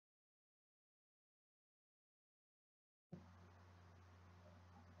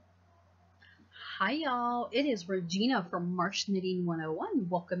Hi y'all, it is Regina from March Knitting 101.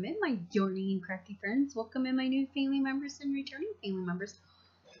 Welcome in my yarning and crafty friends. Welcome in my new family members and returning family members.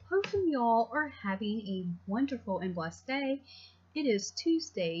 Hopefully y'all are having a wonderful and blessed day. It is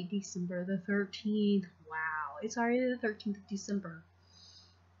Tuesday, December the 13th. Wow, it's already the 13th of December.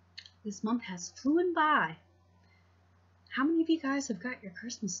 This month has flown by. How many of you guys have got your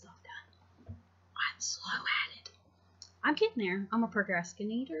Christmas stuff done? I'm slow at it. I'm getting there. I'm a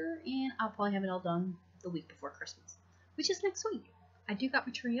procrastinator, and I'll probably have it all done the week before Christmas, which is next week. I do got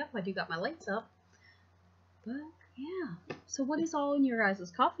my tree up. I do got my lights up. But, yeah. So what is all in your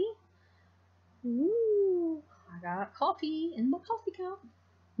guys' coffee? Ooh, I got coffee in my coffee cup.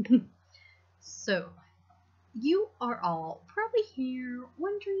 So, you are all probably here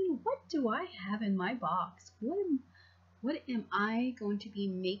wondering, what do I have in my box? What am I going to be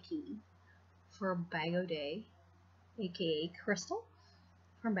making for Bago Day? AKA Crystal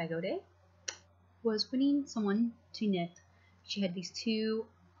from Bago Day was winning someone to knit. She had these two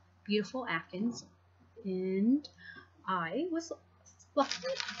beautiful Afghans, and I was lucky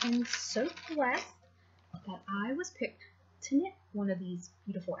and so blessed that I was picked to knit one of these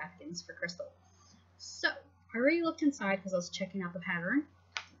beautiful Afghans for Crystal. So I already looked inside because I was checking out the pattern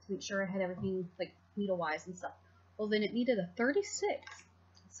to make sure I had everything like needle wise and stuff. Well, then it needed a 36,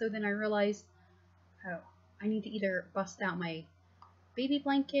 so then I realized, oh, I need to either bust out my baby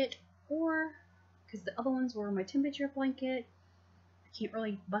blanket, or because the other ones were my temperature blanket, I can't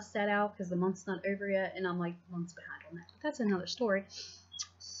really bust that out because the month's not over yet, and I'm like months behind on that. But that's another story.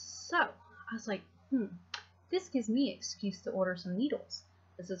 So I was like, this gives me an excuse to order some needles.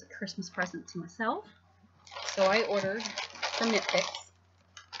 This is a Christmas present to myself. So I ordered from Knit Picks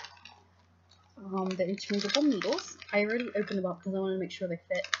the interchangeable needles. I already opened them up because I wanted to make sure they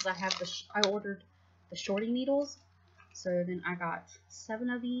fit, because I have I ordered the shorty needles, so then I got 7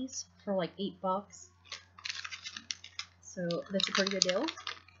 of these for like $8. So that's a pretty good deal.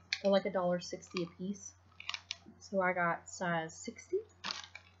 They're like $1.60 a piece. So I got size 60,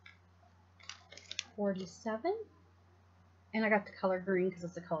 47, and I got the color green because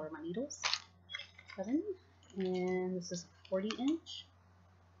it's the color of my needles. 7, and this is 40 inch,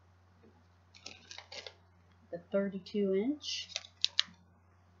 the 32 inch.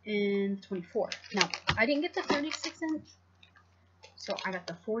 And 24. Now, I didn't get the 36 inch, so I got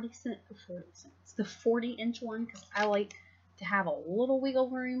the 40 inch one because I like to have a little wiggle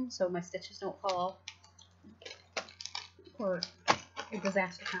room so my stitches don't fall off or a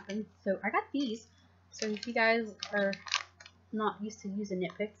disaster happens. So I got these. So if you guys are not used to using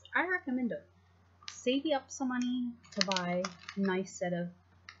Knit Picks, I recommend it. Save you up some money to buy a nice set of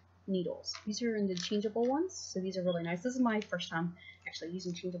needles. These are interchangeable ones, so these are really nice. This is my first time actually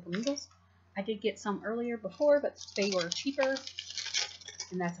using changeable needles. I did get some earlier before, but they were cheaper,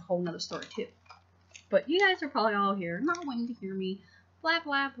 and that's a whole nother story too. But you guys are probably all here not wanting to hear me blab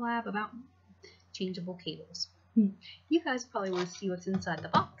blab blab about changeable cables. You guys probably want to see what's inside the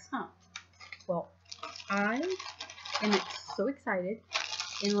box, huh? Well, I am so excited,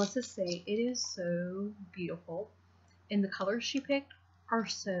 and let's just say it is so beautiful, and the colors she picked are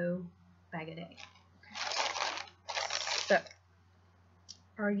so Bago Day. So,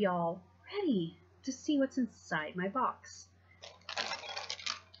 are y'all ready to see what's inside my box?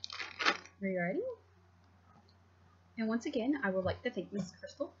 Are you ready? And once again, I would like to thank Miss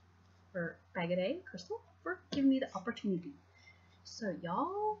Crystal for Bago Day, Crystal, for giving me the opportunity. So,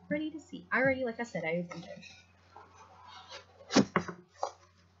 y'all ready to see? I already, like I said, I opened it.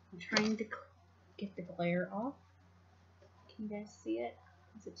 I'm trying to get the glare off. Can you guys see it?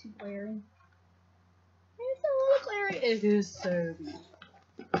 Is it too glaring? It's a little glary. It is so beautiful.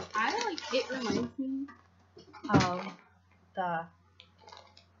 It reminds me of the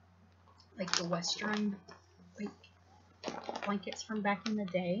Western blankets from back in the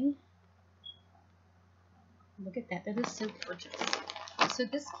day. Look at that. That is so gorgeous. So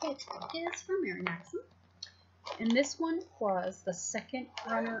this kit is from Mary Maxim, and this one was the second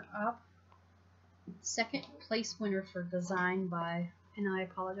place winner for design by, and I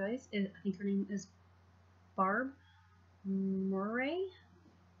apologize, I think her name is Barb Murray,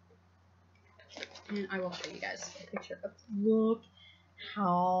 and I will show you guys a picture of, look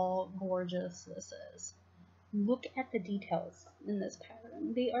how gorgeous this is. Look at the details in this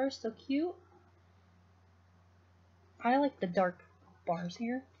pattern. They are so cute. I like the dark bars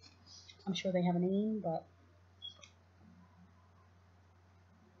here. I'm sure they have a name, but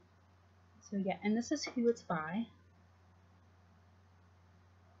so yeah, and this is who it's by.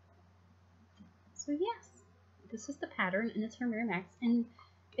 So yes, this is the pattern, and it's from Mary Max, and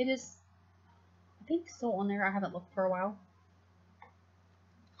it is, I think, still on there. I haven't looked for a while.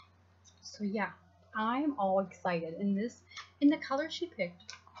 So yeah, I'm all excited. And the color she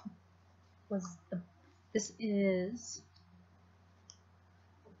picked was this is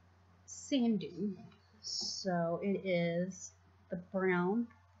sand dune. So it is the brown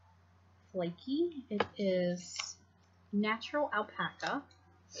flaky. It is natural alpaca.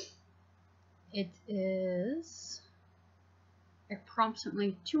 It is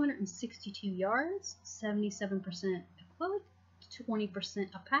approximately 262 yards, 77% acrylic,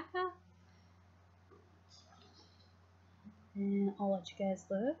 20% alpaca. And I'll let you guys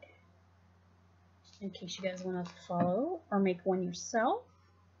look in case you guys want to follow or make one yourself.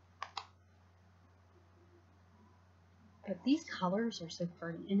 But these colors are so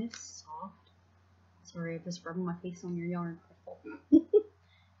pretty, and it's soft. Sorry, I'm just rubbing my face on your yarn, Crystal.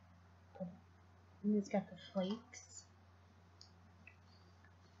 And it's got the flakes,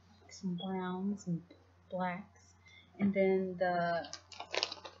 some browns and blacks, and then the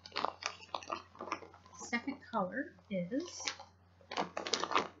second color is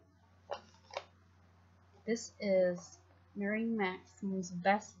this is Mary Maxim's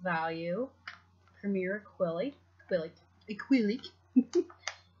Best Value Premier Acrylic.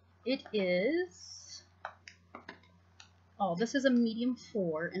 It is, oh, this is a medium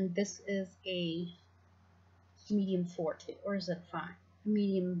 4, and this is a medium 4 too, or is it 5?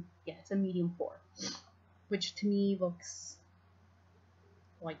 Medium, yeah, it's a medium 4, which to me looks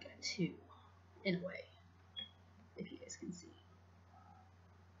like a 2 in a way, if you guys can see.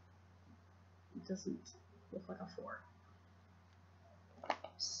 It doesn't look like a 4.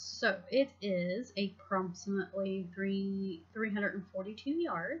 So it is approximately 342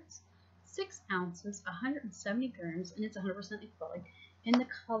 yards, 6 ounces, 170 grams, and it's 100% acrylic. And the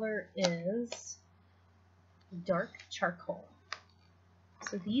color is dark charcoal.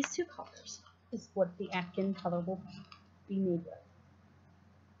 So these two colors is what the Afghan color will be made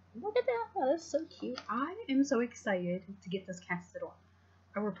with. Look at that, that is so cute. I am so excited to get this casted on.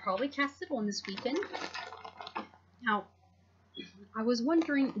 I will probably cast it on this weekend. Now, I was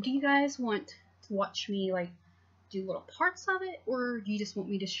wondering, do you guys want to watch me like do little parts of it, or do you just want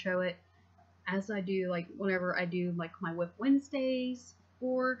me to show it as I do, like whenever I do like my Whip Wednesdays,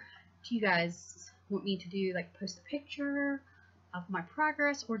 or do you guys want me to do like post a picture of my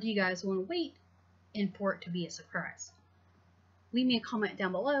progress, or do you guys want to wait and for it to be a surprise? Leave me a comment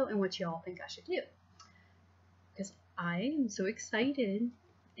down below and what y'all think I should do, because I am so excited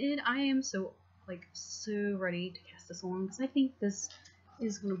and I am so ready to cast this on, because I think this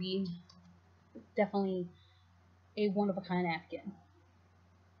is going to be definitely a one-of-a-kind Afghan.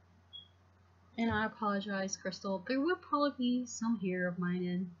 And I apologize, Crystal, there will probably be some hair of mine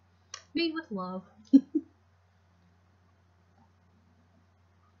in, made with love.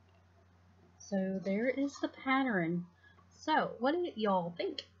 So there is the pattern. So what did y'all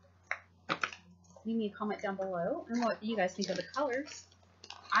think? Leave me a comment down below and what you guys think of the colors.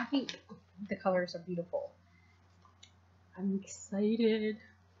 I think the colors are beautiful. I'm excited.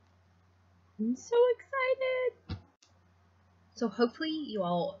 I'm so excited. So hopefully you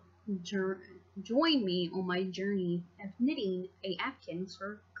all join me on my journey of knitting a Afghan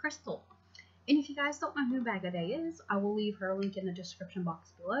for Crystal. And if you guys don't know who Bag a Day is, I will leave her link in the description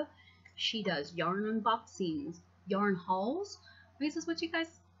box below. She does yarn unboxings, yarn hauls. I guess that's what you guys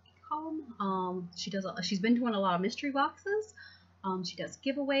call them. She's been doing a lot of mystery boxes. She does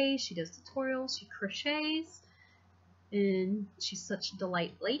giveaways, she does tutorials, she crochets, and she's such a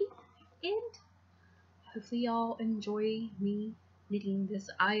delight lady. And hopefully y'all enjoy me knitting this.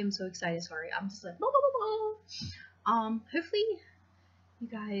 I am so excited. Sorry, I'm just like blah, blah, blah, blah. Hopefully you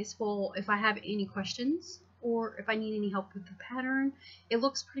guys will, if I have any questions or if I need any help with the pattern, it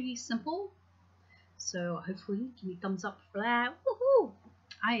looks pretty simple. So hopefully give me a thumbs up for that. Woohoo!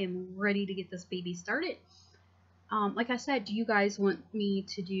 I am ready to get this baby started. Like I said, do you guys want me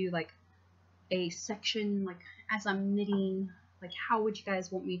to do like a section, like as I'm knitting, like how would you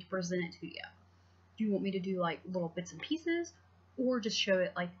guys want me to present it to you? Do you want me to do like little bits and pieces, or just show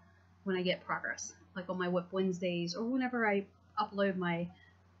it like when I get progress, like on my Whip Wednesdays, or whenever I upload my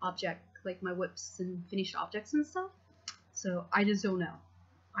object, like my whips and finished objects and stuff? So I just don't know.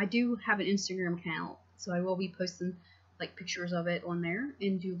 I do have an Instagram account, so I will be posting like pictures of it on there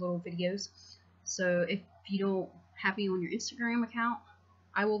and do little videos. So if you don't have me on your Instagram account,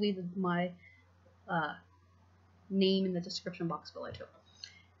 I will leave my name in the description box below too.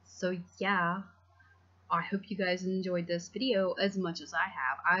 So yeah, I hope you guys enjoyed this video as much as I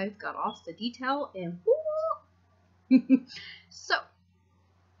have. I've got off the detail and so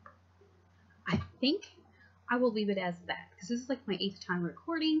I think I will leave it as that, because this is like my 8th time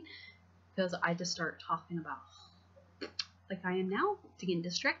recording, because I just start talking about like I am now to get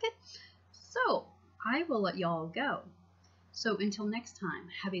distracted. So I will let y'all go. So until next time,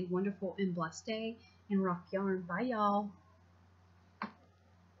 have a wonderful and blessed day and rock yarn. Bye, y'all.